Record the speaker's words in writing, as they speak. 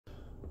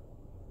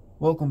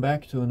Welcome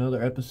back to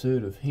another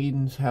episode of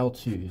Hayden's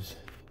How-Tos.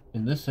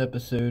 In this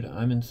episode,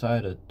 I'm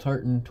inside a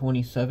Tartan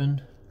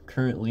 27,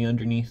 currently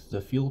underneath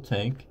the fuel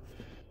tank,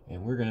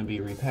 and we're going to be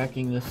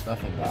repacking this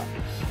stuffing box.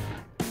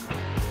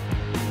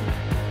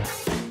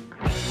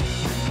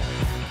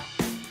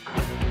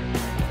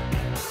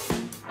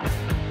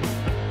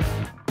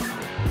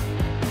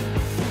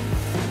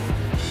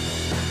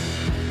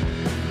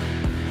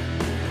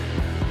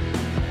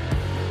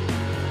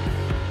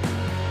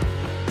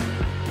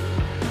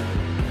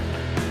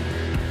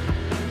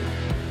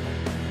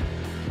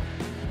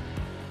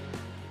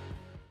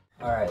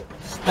 Alright,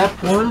 step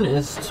one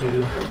is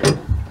to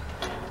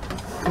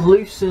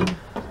loosen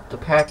the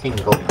packing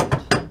gland.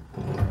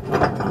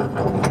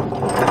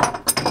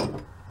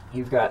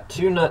 You've got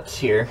two nuts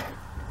here.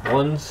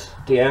 One's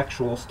the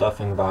actual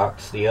stuffing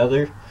box, the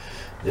other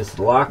is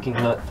the locking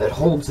nut that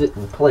holds it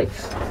in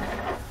place.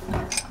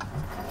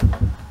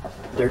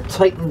 They're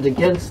tightened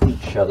against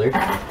each other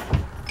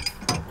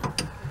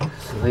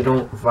so they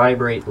don't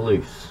vibrate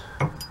loose.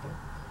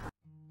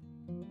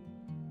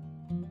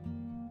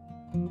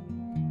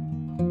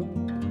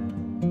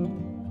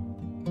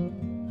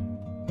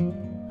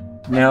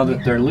 Now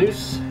that they're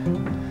loose,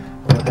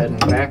 go ahead and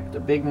back the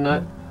big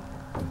nut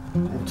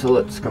until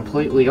it's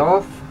completely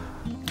off.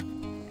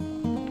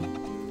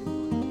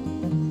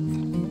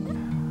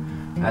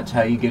 That's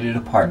how you get it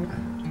apart.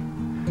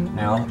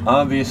 Now,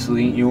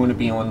 obviously, you want to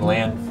be on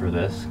land for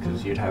this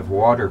because you'd have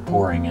water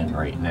pouring in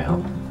right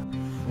now.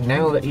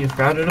 Now that you've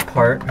got it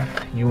apart,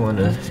 you want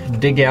to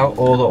dig out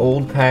all the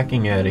old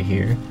packing out of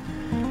here.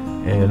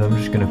 And I'm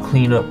just going to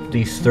clean up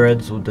these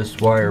threads with this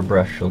wire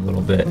brush a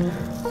little bit.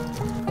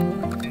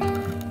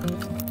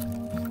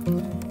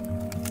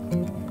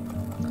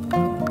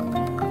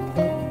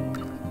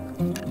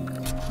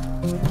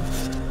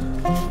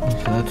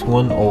 That's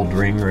one old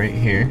ring right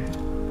here.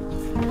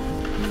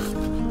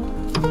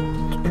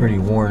 It's pretty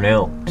worn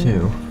out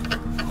too.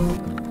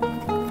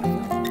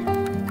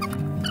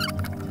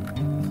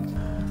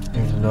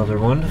 There's another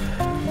one.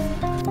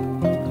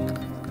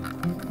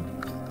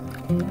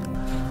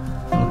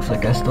 Looks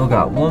like I still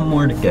got one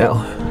more to go.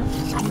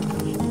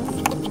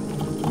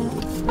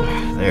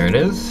 There it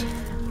is.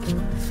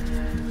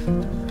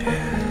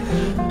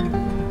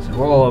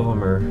 So all of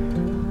them are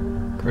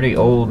pretty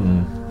old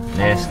and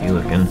nasty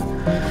looking.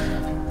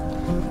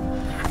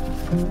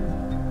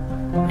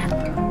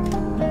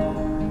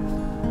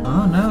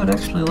 Oh no, it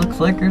actually looks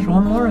like there's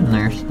one more in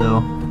there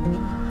still.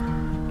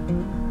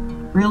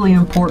 Really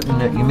important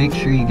that you make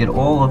sure you get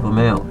all of them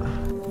out.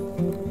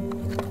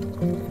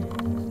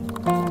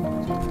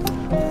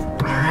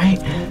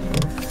 Alright.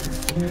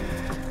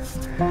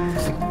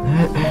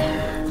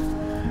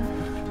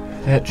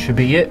 That should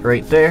be it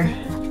right there.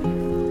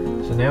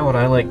 So now what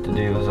I like to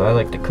do is I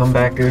like to come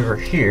back over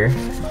here,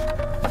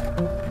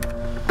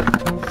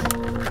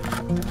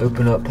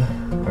 open up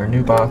our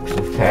new box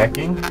of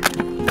packing.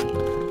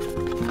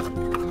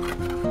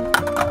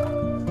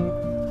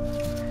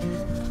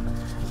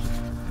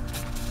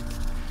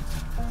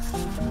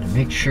 And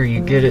make sure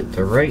you get it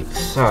the right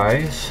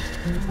size.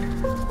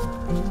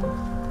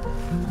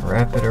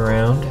 Wrap it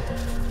around.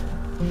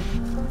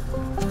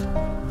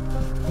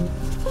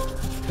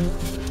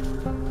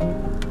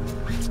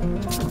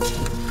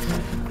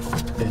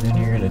 And then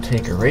you're going to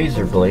take a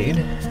razor blade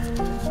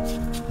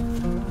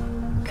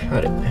and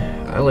cut it.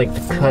 I like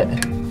to cut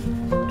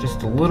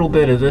just a little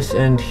bit of this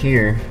end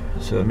here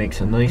so it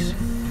makes a nice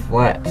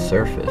flat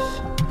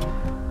surface.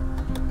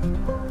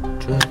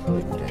 Just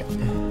like that.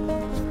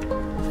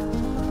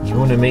 You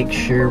want to make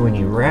sure when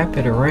you wrap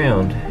it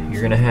around,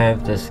 you're going to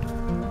have this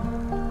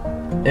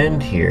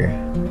end here.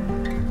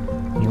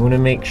 You want to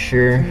make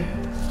sure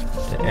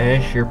that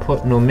as you're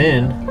putting them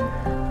in,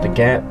 the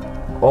gap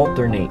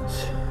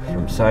alternates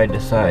from side to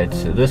side.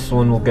 So this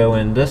one will go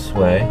in this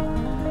way.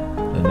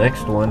 The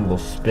next one will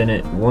spin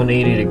it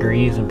 180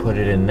 degrees and put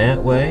it in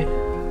that way.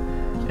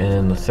 And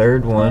then the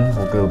third one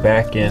will go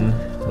back in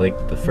like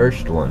the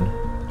first one.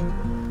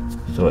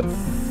 So it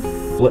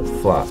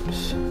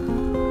flip-flops.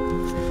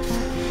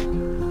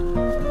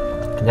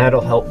 And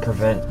that'll help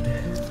prevent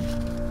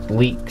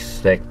leaks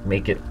that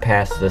make it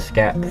past this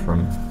gap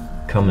from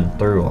coming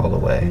through all the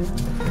way.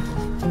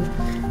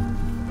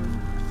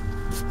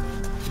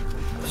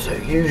 So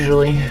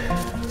usually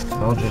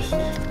I'll just,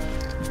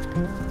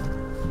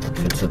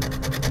 if it's a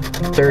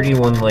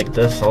 31 like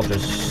this, I'll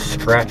just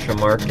scratch a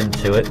mark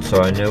into it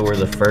so I know where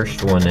the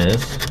first one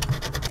is.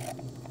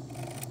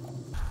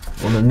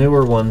 On the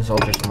newer ones, I'll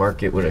just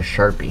mark it with a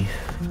Sharpie.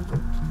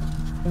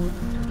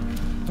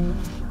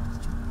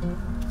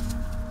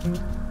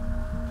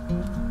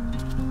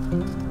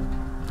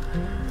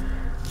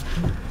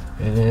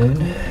 And then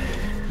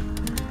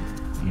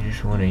you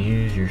just want to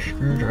use your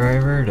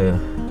screwdriver to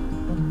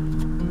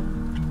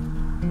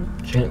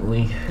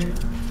gently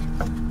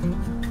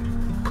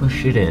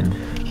push it in.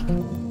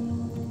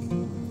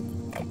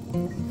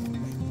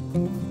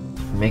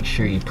 Make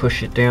sure you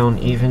push it down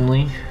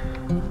evenly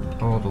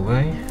all the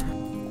way.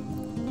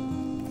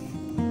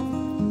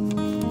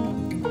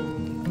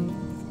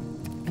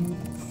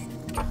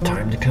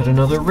 time to cut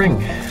another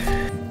ring.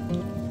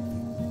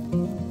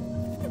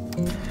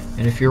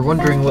 And if you're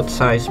wondering what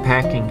size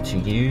packing to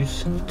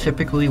use,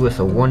 typically with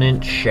a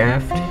 1-inch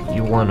shaft,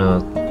 you want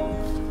a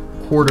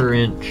 1/4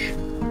 inch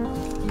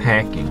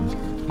packing.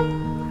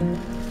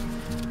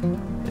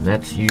 And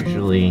that's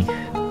usually,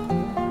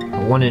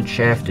 a 1-inch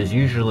shaft is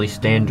usually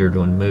standard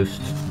on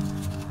most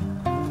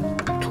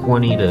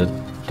 20 to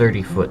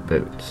 30 foot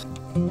boats.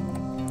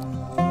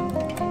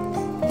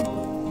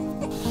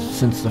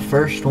 Since the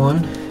first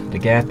one, the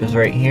gap is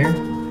right here,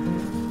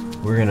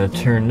 we're gonna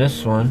turn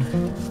this one,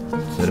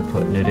 instead of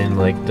putting it in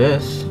like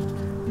this,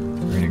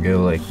 we're gonna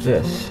go like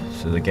this,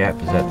 so the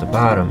gap is at the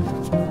bottom.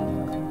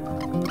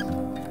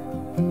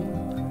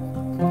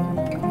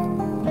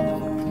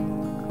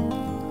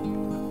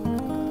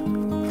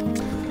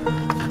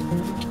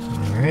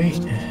 Alright,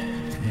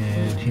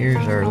 and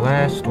here's our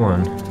last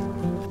one.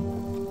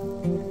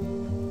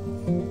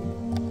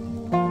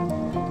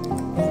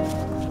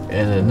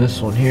 And then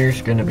this one here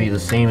is going to be the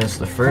same as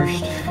the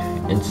first.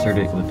 Insert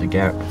it with the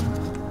gap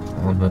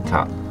on the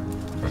top.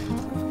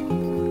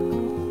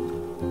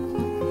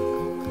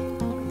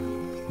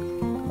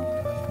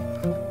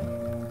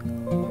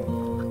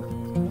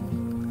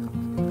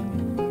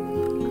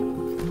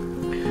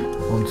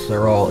 Once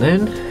they're all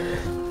in,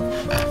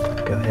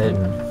 go ahead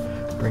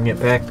and bring it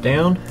back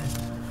down.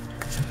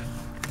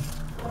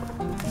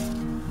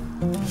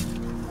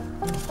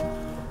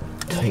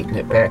 Tighten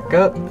it back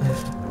up.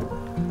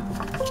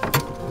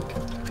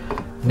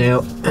 Now,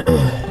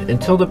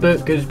 until the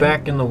boat goes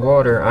back in the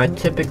water, I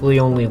typically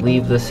only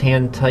leave this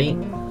hand tight,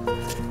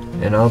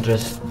 and I'll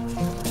just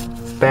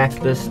back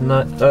this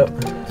nut up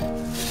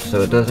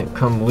so it doesn't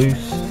come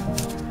loose,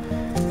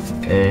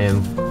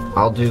 and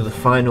I'll do the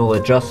final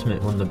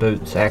adjustment when the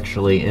boat's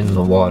actually in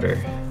the water.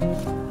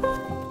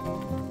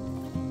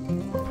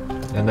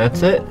 And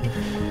that's it.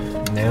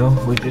 Now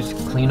we just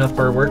clean up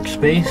our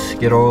workspace,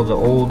 get all the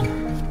old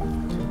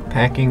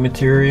packing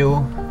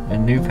material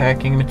and new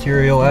packing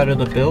material out of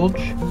the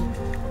bilge,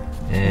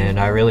 and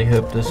I really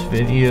hope this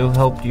video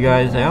helped you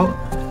guys out,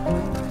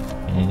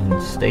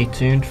 and stay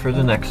tuned for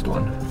the next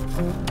one.